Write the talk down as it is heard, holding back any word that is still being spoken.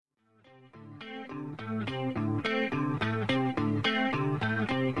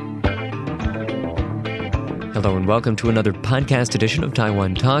Hello and welcome to another podcast edition of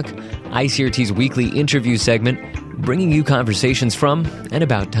Taiwan Talk, ICRT's weekly interview segment, bringing you conversations from and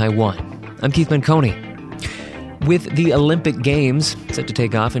about Taiwan. I'm Keith Manconi. With the Olympic Games set to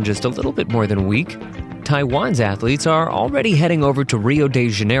take off in just a little bit more than a week, Taiwan's athletes are already heading over to Rio de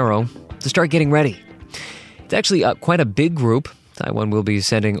Janeiro to start getting ready. It's actually quite a big group Taiwan will be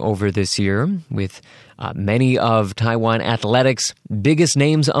sending over this year, with many of Taiwan athletics' biggest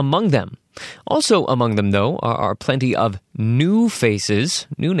names among them. Also among them, though, are plenty of new faces,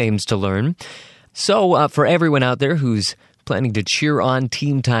 new names to learn. So for everyone out there who's planning to cheer on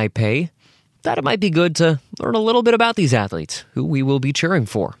Team Taipei, thought it might be good to learn a little bit about these athletes, who we will be cheering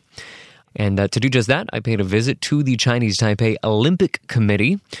for. And to do just that, I paid a visit to the Chinese Taipei Olympic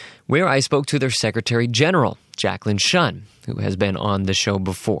Committee, where I spoke to their Secretary General, Jacqueline Shen, who has been on the show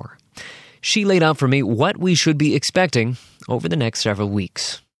before. She laid out for me what we should be expecting over the next several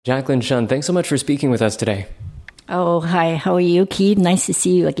weeks. Jacqueline, Shen, thanks so much for speaking with us today. Oh, hi. How are you, Keith? Nice to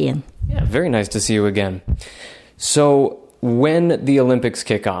see you again. Yeah, very nice to see you again. So when the Olympics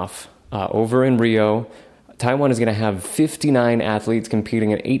kick off over in Rio, Taiwan is going to have 59 athletes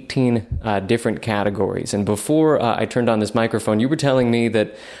competing in 18 different categories. And before I turned on this microphone, you were telling me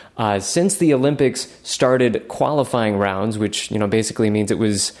that since the Olympics started qualifying rounds, which basically means it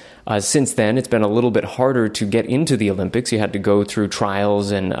was since then, it's been a little bit harder to get into the Olympics. You had to go through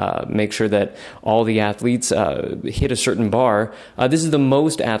trials and make sure that all the athletes hit a certain bar. This is the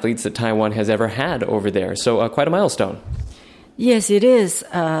most athletes that Taiwan has ever had over there. So quite a milestone. Yes, it is.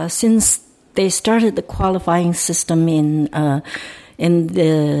 Since they started the qualifying system in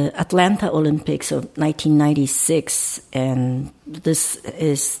the Atlanta Olympics of 1996, and this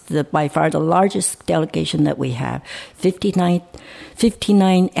is by far the largest delegation that we have. 59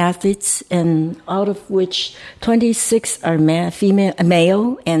 athletes, and out of which 26 are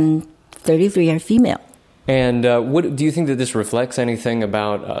male, and 33 are female. And what do you think that this reflects anything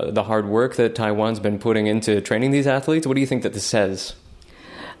about the hard work that Taiwan's been putting into training these athletes? What do you think that this says?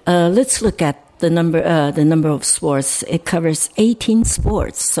 Let's look at the number of sports. It covers 18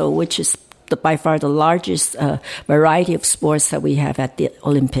 sports, which is by far the largest variety of sports that we have at the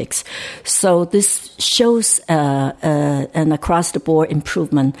Olympics. So this shows an across-the-board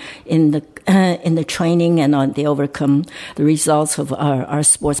improvement in the training and they overcome the results of our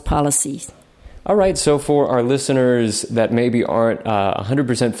sports policies. All right, so for our listeners that maybe aren't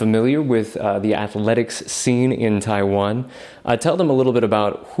 100% familiar with the athletics scene in Taiwan, tell them a little bit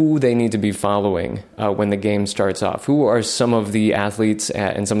about who they need to be following when the game starts off. Who are some of the athletes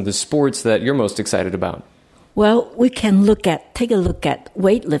and some of the sports that you're most excited about? Well, we can take a look at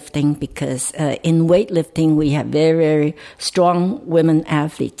weightlifting, because in weightlifting we have very, very strong women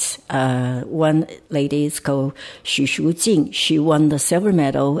athletes. One lady is called Xu Jing. She won the silver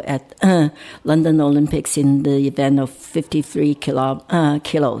medal at London Olympics in the event of 53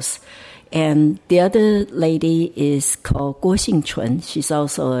 kilos. And the other lady is called Guo Xingchun. She's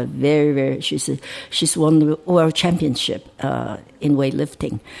also a she's won the world championship in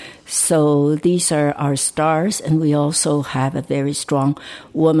weightlifting. So these are our stars, and we also have a very strong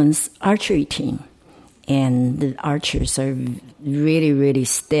women's archery team. And the archers are really, really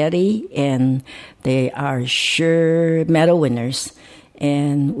steady, and they are sure medal winners.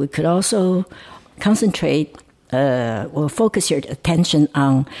 And we could also concentrate focus your attention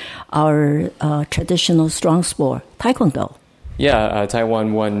on our traditional strong sport, Taekwondo. Yeah,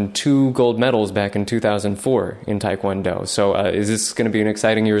 Taiwan won 2 gold medals back in 2004 in Taekwondo. So is this going to be an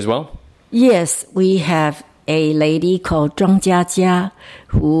exciting year as well? Yes, we have a lady called Zhang Jiajia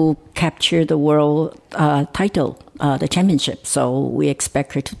who captured the world title, the championship. So we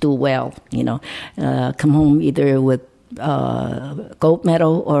expect her to do well, come home either with gold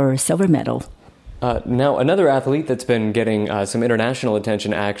medal or silver medal. Now, another athlete that's been getting some international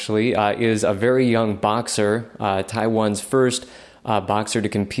attention, actually, is a very young boxer, Taiwan's first boxer to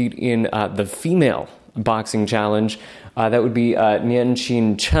compete in the female boxing challenge. That would be Nian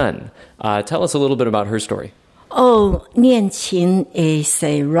Chen. Tell us a little bit about her story. Oh, Nian Qin is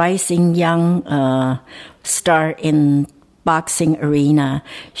a rising young star in boxing arena.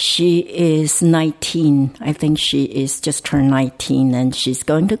 She is 19. I think she is just turned 19, and she's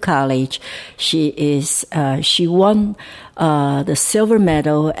going to college. She won the silver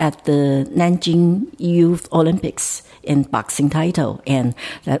medal at the Nanjing Youth Olympics in boxing title, and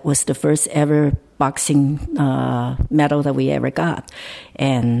that was the first ever boxing medal that we ever got.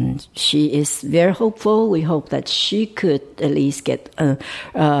 And she is very hopeful. We hope that she could at least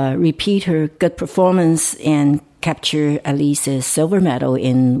repeat her good performance and capture at least a silver medal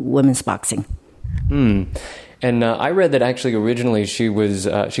in women's boxing. And I read that actually originally she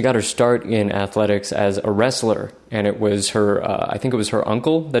got her start in athletics as a wrestler, and it was her, I think it was her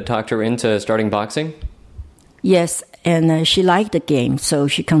uncle that talked her into starting boxing. Yes, and she liked the game, so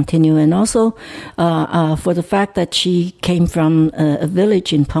she continued. And also, for the fact that she came from a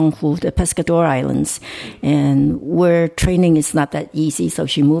village in Penghu, the Pescador Islands, and where training is not that easy, so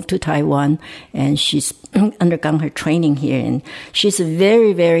she moved to Taiwan, and she's undergone her training here. And she's a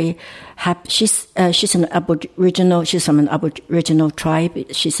very, very happy. She's an Aboriginal. She's from an Aboriginal tribe.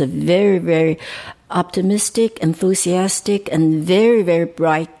 She's a very, very optimistic, enthusiastic, and very, very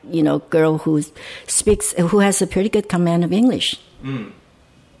bright, girl who has a pretty good command of English.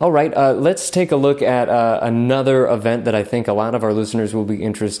 All right, let's take a look at another event that I think a lot of our listeners will be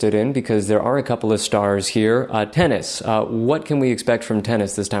interested in, because there are a couple of stars here. Tennis. What can we expect from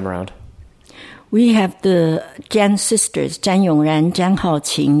tennis this time around? We have the Zhang sisters, Zhang Yongran, Zhang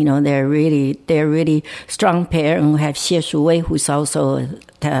Haoqing. They're really strong pair, and we have Xie Shuwei, who's also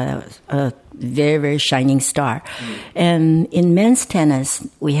a very, very shining star. And in men's tennis,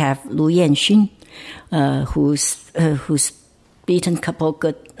 we have Lu Yanxun, who's beaten a couple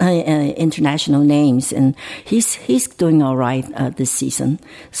good international names, and he's doing all right this season.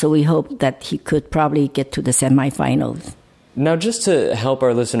 So we hope that he could probably get to the semifinals. Now, just to help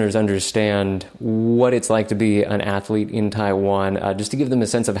our listeners understand what it's like to be an athlete in Taiwan, just to give them a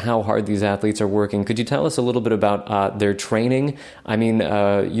sense of how hard these athletes are working, could you tell us a little bit about their training? I mean,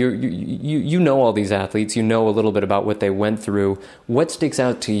 you know all these athletes, you know a little bit about what they went through. What sticks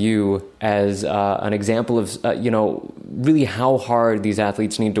out to you as an example of, really how hard these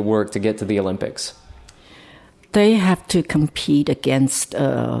athletes need to work to get to the Olympics? They have to compete against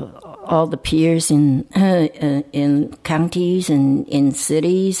all the peers in counties and in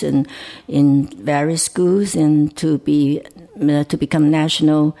cities and in various schools, and to become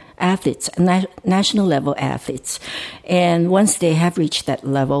national athletes, national level athletes. And once they have reached that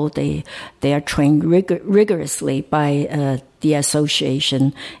level, they are trained rigorously by the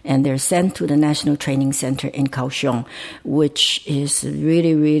association, and they're sent to the National Training Center in Kaohsiung, which is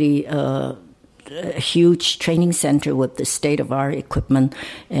really, really a huge training center with the state-of-art equipment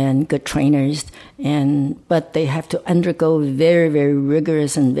and good trainers, but they have to undergo very, very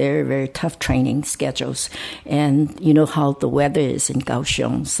rigorous and very, very tough training schedules. And you know how the weather is in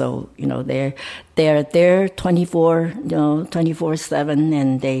Kaohsiung, so they're there 24/7,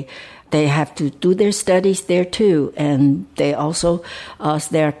 and they have to do their studies there too. And they also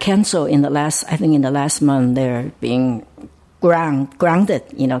they're canceled in the last month. They're being grounded,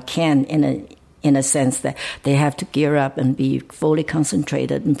 in a sense that they have to gear up and be fully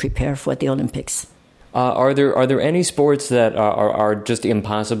concentrated and prepare for the Olympics. Are there any sports that are just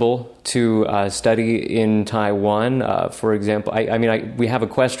impossible to study in Taiwan? For example, we have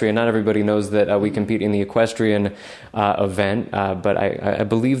equestrian. Not everybody knows that we compete in the equestrian event, but I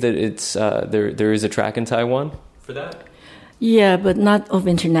believe that it's there is a track in Taiwan for that. Yeah, but not of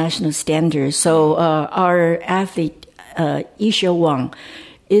international standards. So our athlete Yisha Wang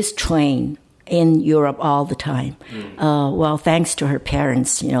is trained in Europe all the time. Well, thanks to her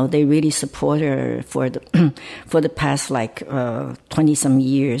parents, they really support her for the past 20-some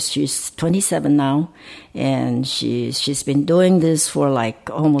years. She's 27 now, and she's been doing this for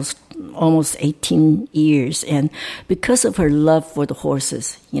almost 18 years. And because of her love for the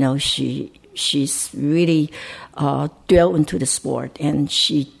horses, she's really delved into the sport. And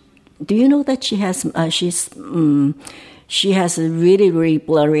do you know that she has a really, really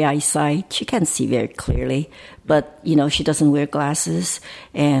blurry eyesight. She can't see very clearly, but, she doesn't wear glasses.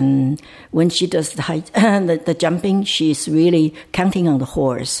 And when she does the jumping, she's really counting on the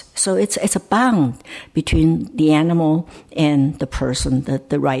horse. So it's a bond between the animal and the person,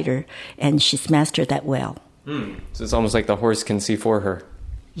 the rider, and she's mastered that well. So it's almost like the horse can see for her.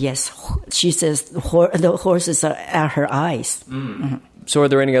 Yes. She says the horses are at her eyes. Mm-hmm. So are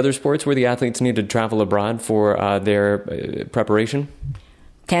there any other sports where the athletes need to travel abroad for their preparation?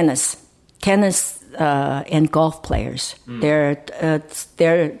 Tennis, and golf players. They're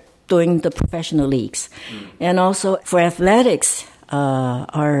doing the professional leagues. And also for athletics,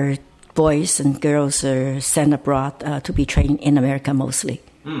 our boys and girls are sent abroad to be trained in America mostly.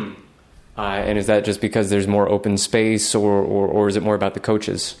 And is that just because there's more open space, or is it more about the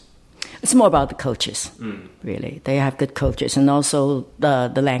coaches? It's more about the coaches, really. They have good coaches, and also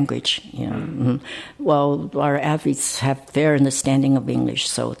the language. Well, our athletes have fair understanding of English,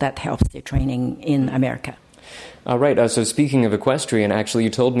 so that helps their training in America. Right. So speaking of equestrian, actually, you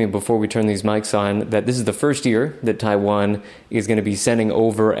told me before we turned these mics on that this is the first year that Taiwan is going to be sending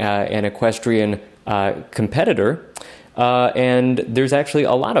over an equestrian competitor. And there's actually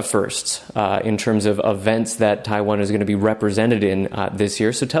a lot of firsts in terms of events that Taiwan is going to be represented in this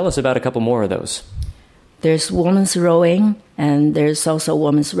year. So tell us about a couple more of those. There's women's rowing, and there's also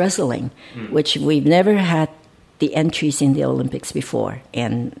women's wrestling, which we've never had the entries in the Olympics before.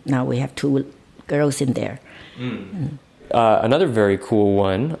 And now we have 2 girls in there. Another very cool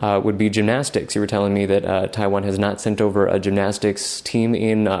one would be gymnastics. You were telling me that Taiwan has not sent over a gymnastics team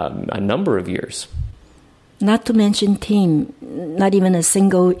in a number of years. Not to mention team, not even a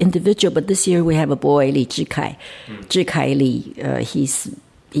single individual, but this year we have a boy, Li Zhikai. Zhikai Li, he's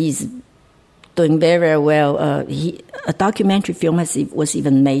doing very, very well. A documentary film was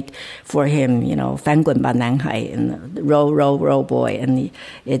even made for him, 翻滚吧男孩, and row boy, and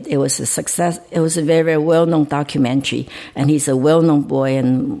it was a success. It was a very, very well-known documentary, and he's a well-known boy,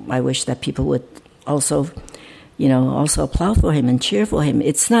 and I wish that people would also applaud for him and cheer for him.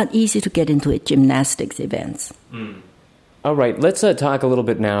 It's not easy to get into gymnastics events. All right, let's talk a little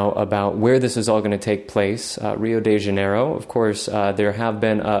bit now about where this is all going to take place. Rio de Janeiro, of course, there have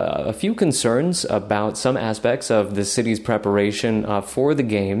been a few concerns about some aspects of the city's preparation for the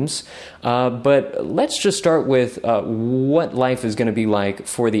Games. But let's just start with what life is going to be like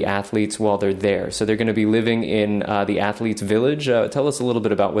for the athletes while they're there. So they're going to be living in the athletes' village. Tell us a little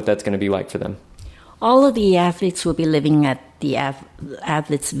bit about what that's going to be like for them. All of the athletes will be living at the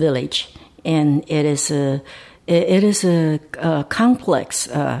athletes' village, and it is a complex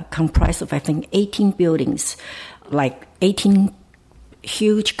comprised of, I think, 18 buildings, like 18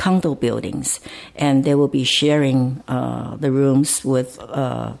 huge condo buildings, and they will be sharing the rooms with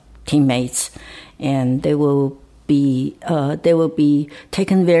teammates, and they will be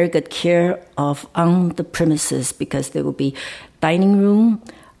taken very good care of on the premises, because there will be dining room,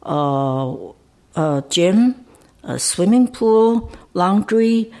 gym, a swimming pool,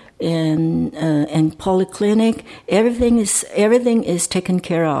 laundry, and polyclinic. Everything is taken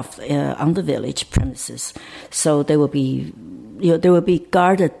care of on the village premises. So they will be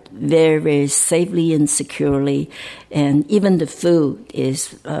guarded very, very safely and securely, and even the food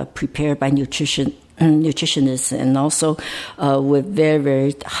is prepared by nutritionists, and also with very,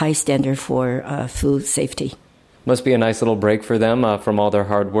 very high standard for food safety. Must be a nice little break for them from all their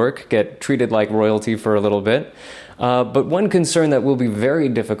hard work, get treated like royalty for a little bit. But one concern that will be very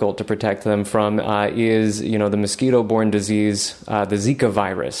difficult to protect them from is, the mosquito-borne disease, the Zika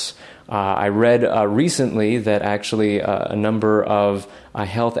virus. I read recently that actually a number of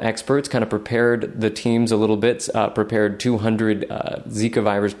health experts kind of prepared the teams a little bit, prepared 200 Zika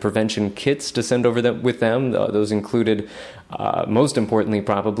virus prevention kits to send over with them. Those included, most importantly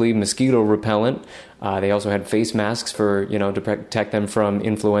probably, mosquito repellent. They also had face masks for, to protect them from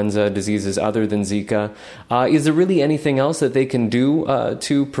influenza diseases other than Zika. Is there really anything else that they can do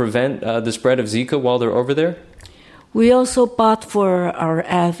to prevent the spread of Zika while they're over there? We also bought for our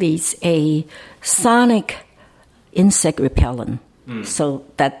athletes a sonic insect repellent, so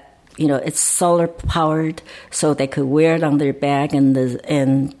that it's solar powered, so they could wear it on their back, and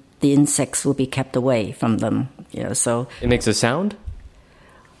the insects will be kept away from them. So it makes a sound.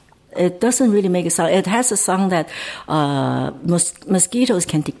 It doesn't really make a sound. It has a sound that mosquitoes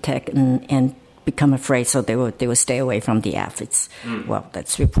can detect and become afraid, so they will stay away from the athletes. Well,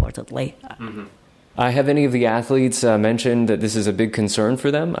 that's reportedly. Have any of the athletes mentioned that this is a big concern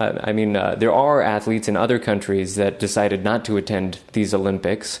for them? I mean, there are athletes in other countries that decided not to attend these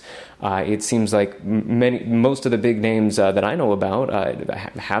Olympics. It seems like most of the big names that I know about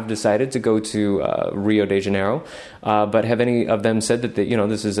have decided to go to Rio de Janeiro. But have any of them said that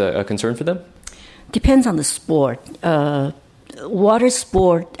this is a concern for them? Depends on the sport. Water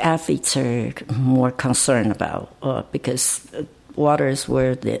sport athletes are more concerned about because water is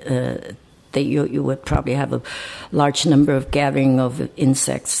where you would probably have a large number of gathering of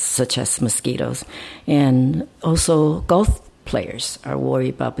insects such as mosquitoes. And also golf players are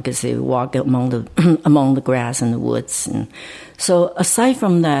worried about because they walk among the grass and the woods. And so aside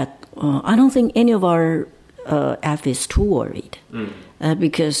from that, I don't think any of our athletes too worried.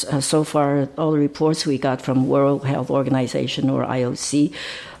 Because so far all the reports we got from World Health Organization or IOC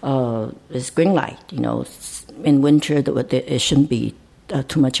is green light. In winter it shouldn't be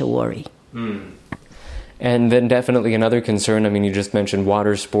too much a worry. And then definitely another concern, you just mentioned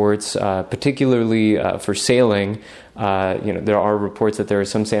water sports, particularly for sailing. There are reports that there are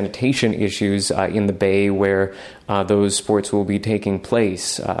some sanitation issues in the bay where those sports will be taking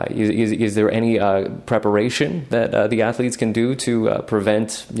place. Is there any preparation that the athletes can do to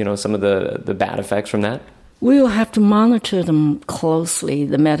prevent, some of the bad effects from that? We will have to monitor them closely.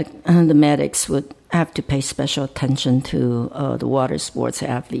 The medics would have to pay special attention to the water sports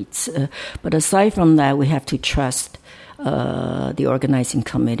athletes. But aside from that, we have to trust the organizing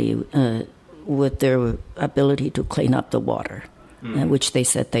committee with their ability to clean up the water, which they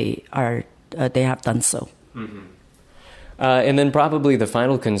said they have done so. Mm-hmm. And then probably the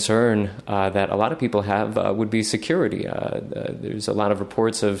final concern that a lot of people have would be security. There's a lot of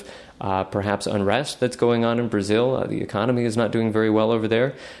reports of perhaps unrest that's going on in Brazil. The economy is not doing very well over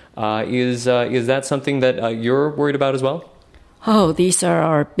there. Is that something that you're worried about as well? Oh, these are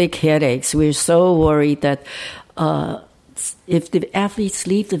our big headaches. We're so worried that if the athletes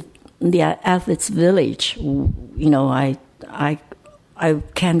leave the athletes' village, I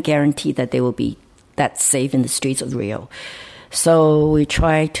can't guarantee that they will be that safe in the streets of Rio. So we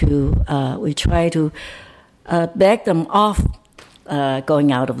try to beg them off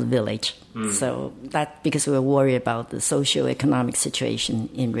going out of the village. So that because we're worried about the socio-economic situation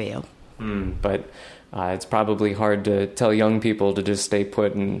in Rio. But it's probably hard to tell young people to just stay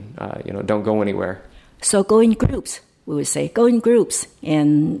put and don't go anywhere. So go in groups. We would say, go in groups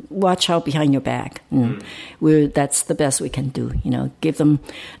and watch out behind your back. That's the best we can do. Give them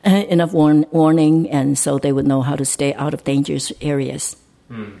enough warning, and so they would know how to stay out of dangerous areas.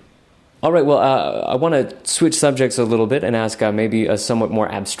 All right. Well, I want to switch subjects a little bit and ask maybe a somewhat more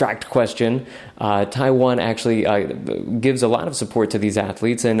abstract question. Taiwan actually gives a lot of support to these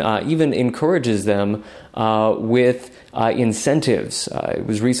athletes and even encourages them with incentives. It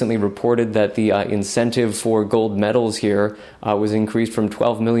was recently reported that the incentive for gold medals here was increased from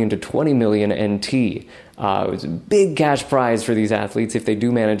 12 million to 20 million NT. It was a big cash prize for these athletes if they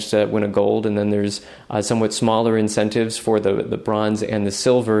do manage to win a gold, and then there's somewhat smaller incentives for the bronze and the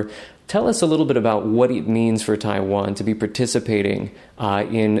silver. Tell us a little bit about what it means for Taiwan to be participating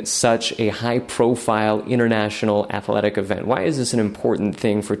in such a high-profile international athletic event. Why is this an important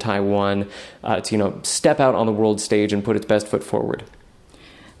thing for Taiwan to step out on the world stage and put its best foot forward?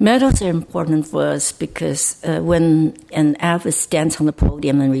 Medals are important for us because when an athlete stands on the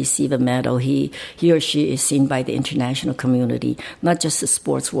podium and receives a medal, he or she is seen by the international community, not just the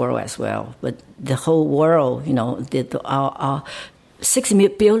sports world as well, but the whole world. Our 6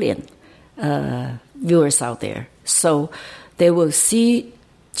 billion viewers out there. So they will see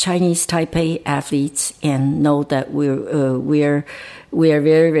Chinese Taipei athletes and know that we are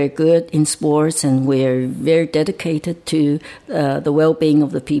very, very good in sports, and we're very dedicated to the well-being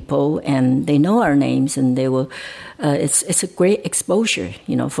of the people, and they know our names, and they will. It's a great exposure,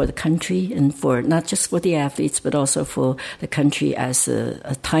 for the country, and for not just for the athletes, but also for the country as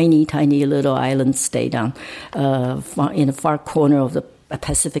a tiny, tiny little island state in a far corner of the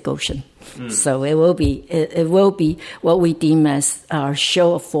Pacific Ocean. So it will be what we deem as our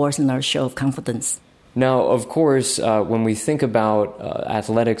show of force and our show of confidence. Now, of course, when we think about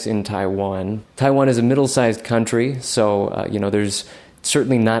athletics in Taiwan is a middle-sized country, so there's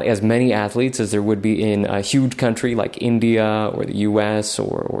certainly not as many athletes as there would be in a huge country like India or the U.S.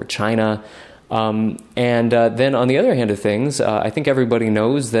 or China. And then on the other hand of things, I think everybody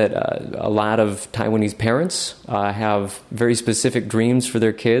knows that a lot of Taiwanese parents have very specific dreams for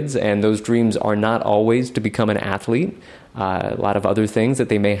their kids, and those dreams are not always to become an athlete. A lot of other things that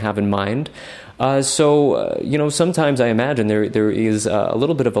they may have in mind. So sometimes I imagine there is a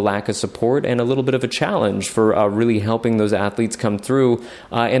little bit of a lack of support and a little bit of a challenge for really helping those athletes come through.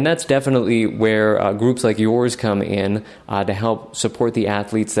 And that's definitely where groups like yours come in to help support the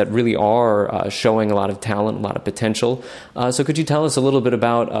athletes that really are showing a lot of talent, a lot of potential. So could you tell us a little bit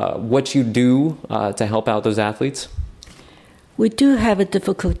about what you do to help out those athletes? We do have a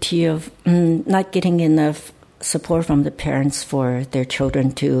difficulty of not getting enough support from the parents for their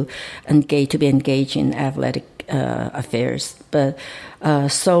children to be engaged in athletic affairs. But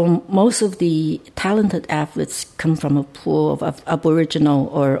so most of the talented athletes come from a pool of Aboriginal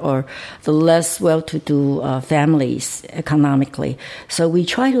or the less well-to-do families economically. So we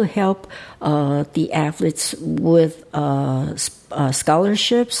try to help the athletes with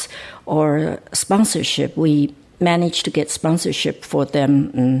scholarships or sponsorship. We managed to get sponsorship for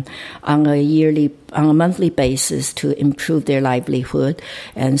them on a monthly basis to improve their livelihood,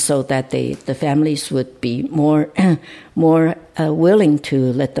 and so that the families would be more willing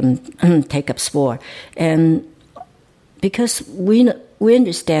to let them take up sport. And because we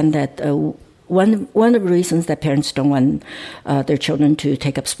understand that one of the reasons that parents don't want their children to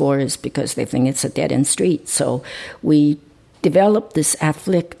take up sport is because they think it's a dead-end street. So we developed this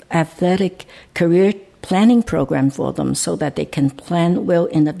athletic career planning program for them so that they can plan well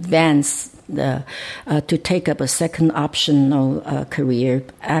in advance to take up a second optional career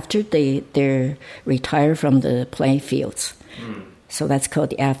after they retire from the playing fields. So that's called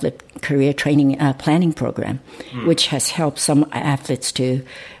the Athlete Career Training Planning Program, which has helped some athletes to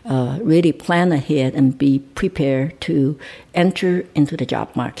really plan ahead and be prepared to enter into the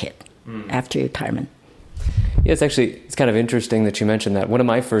job market after retirement. Yeah, it's kind of interesting that you mentioned that. One of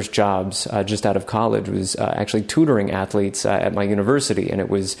my first jobs just out of college was actually tutoring athletes at my university, and it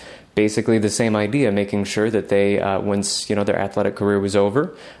was basically the same idea, making sure that they, once their athletic career was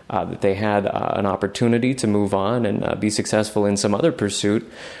over, that they had an opportunity to move on and be successful in some other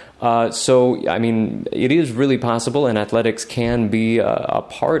pursuit. So, I mean, it is really possible, and athletics can be a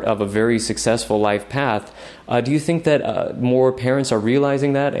part of a very successful life path. Do you think that more parents are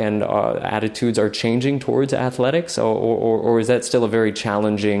realizing that and attitudes are changing towards athletics, or is that still a very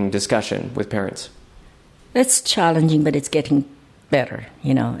challenging discussion with parents? It's challenging, but it's getting better.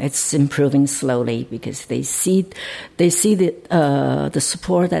 It's improving slowly because they see the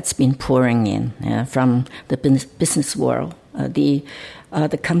support that's been pouring in from the business world.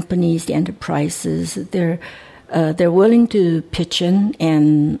 The companies, the enterprises, they're willing to pitch in,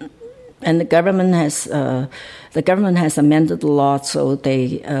 and the government has amended the law so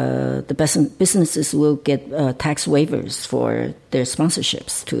the businesses will get tax waivers for their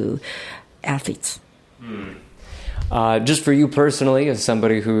sponsorships to athletes. Just for you personally, as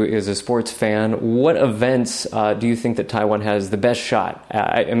somebody who is a sports fan, what events do you think that Taiwan has the best shot?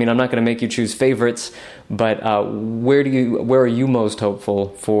 I mean, I'm not going to make you choose favorites, but where are you most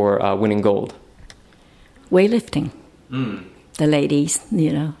hopeful for winning gold? Weightlifting, the ladies,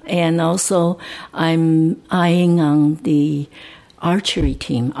 and also I'm eyeing on the archery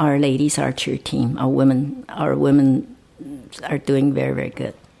team, our ladies archery team. Our women are doing very, very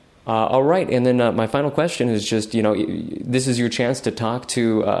good. All right, and then my final question is just, this is your chance to talk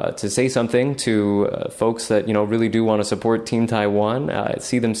to say something to folks that, really do want to support Team Taiwan,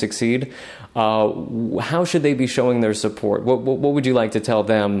 see them succeed. How should they be showing their support? What would you like to tell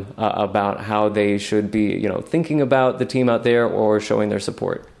them about how they should be, thinking about the team out there or showing their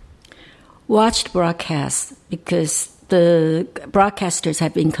support? Watch the broadcast because the broadcasters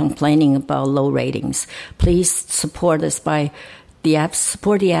have been complaining about low ratings. Please support us by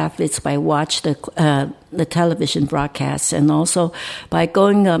support the athletes by watch the television broadcasts and also by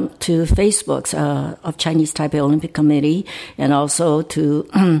going to Facebooks of Chinese Taipei Olympic Committee and also to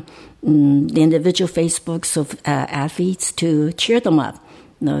the individual Facebooks of athletes to cheer them up.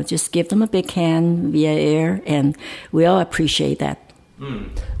 Just give them a big hand via air, and we all appreciate that.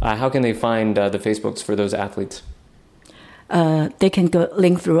 How can they find the Facebooks for those athletes? They can go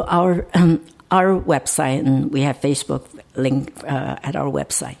link through our website, and we have Facebook link at our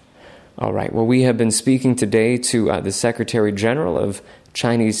website. All right. Well, we have been speaking today to the Secretary General of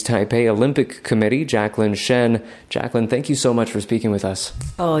Chinese Taipei Olympic Committee, Jacqueline Shen. Jacqueline, thank you so much for speaking with us.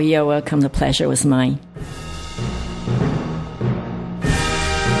 Oh, you're welcome. The pleasure was mine.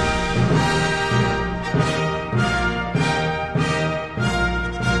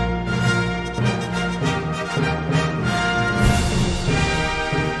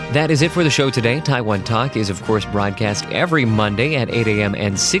 That is it for the show today. Taiwan Talk is, of course, broadcast every Monday at 8 a.m.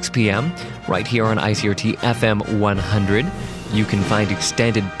 and 6 p.m. right here on ICRT FM 100. You can find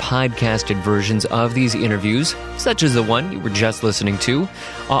extended podcasted versions of these interviews, such as the one you were just listening to,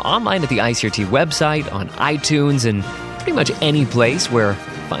 online at the ICRT website, on iTunes, and pretty much any place where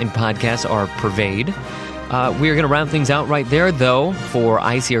fine podcasts are purveyed. We're going to round things out right there, though, for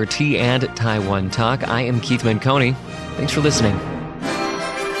ICRT and Taiwan Talk. I am Keith Manconi. Thanks for listening.